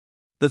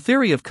The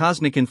theory of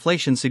cosmic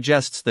inflation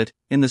suggests that,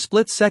 in the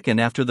split second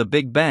after the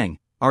Big Bang,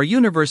 our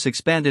universe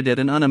expanded at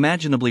an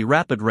unimaginably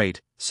rapid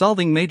rate,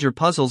 solving major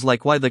puzzles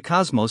like why the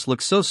cosmos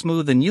looks so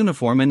smooth and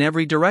uniform in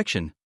every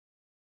direction.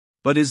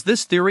 But is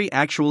this theory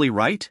actually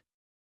right?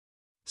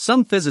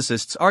 Some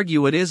physicists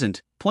argue it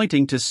isn't,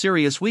 pointing to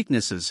serious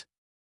weaknesses.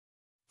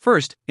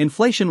 First,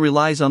 inflation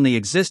relies on the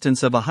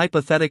existence of a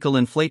hypothetical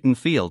inflating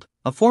field,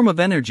 a form of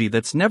energy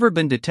that's never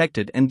been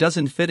detected and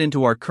doesn't fit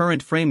into our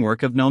current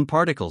framework of known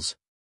particles.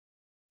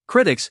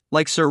 Critics,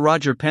 like Sir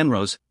Roger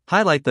Penrose,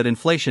 highlight that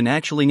inflation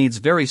actually needs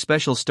very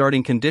special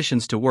starting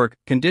conditions to work,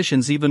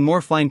 conditions even more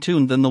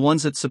fine-tuned than the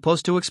ones it's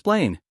supposed to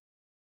explain.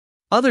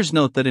 Others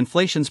note that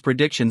inflation's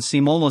predictions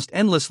seem almost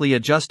endlessly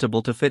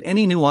adjustable to fit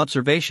any new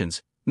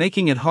observations,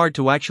 making it hard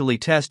to actually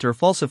test or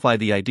falsify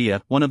the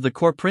idea, one of the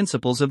core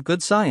principles of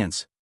good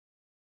science.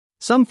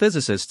 Some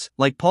physicists,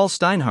 like Paul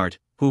Steinhardt,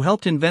 who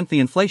helped invent the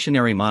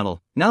inflationary model,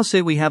 now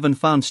say we haven't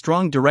found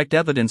strong direct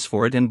evidence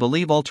for it and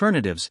believe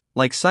alternatives,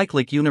 like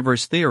cyclic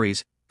universe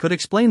theories, could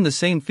explain the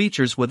same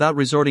features without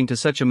resorting to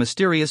such a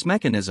mysterious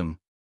mechanism.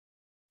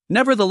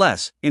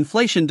 Nevertheless,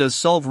 inflation does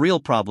solve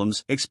real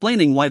problems,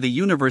 explaining why the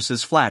universe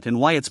is flat and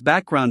why its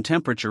background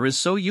temperature is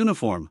so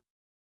uniform.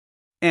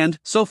 And,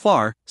 so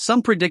far,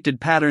 some predicted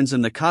patterns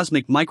in the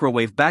cosmic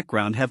microwave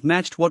background have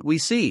matched what we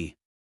see.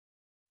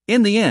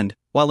 In the end,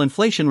 while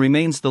inflation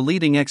remains the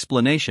leading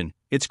explanation,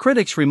 its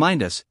critics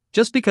remind us,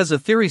 just because a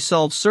theory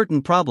solves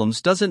certain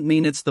problems doesn't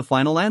mean it's the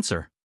final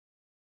answer.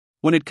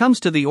 When it comes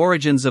to the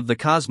origins of the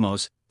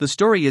cosmos, the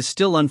story is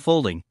still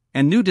unfolding,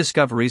 and new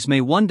discoveries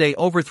may one day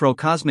overthrow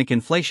cosmic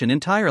inflation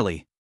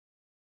entirely.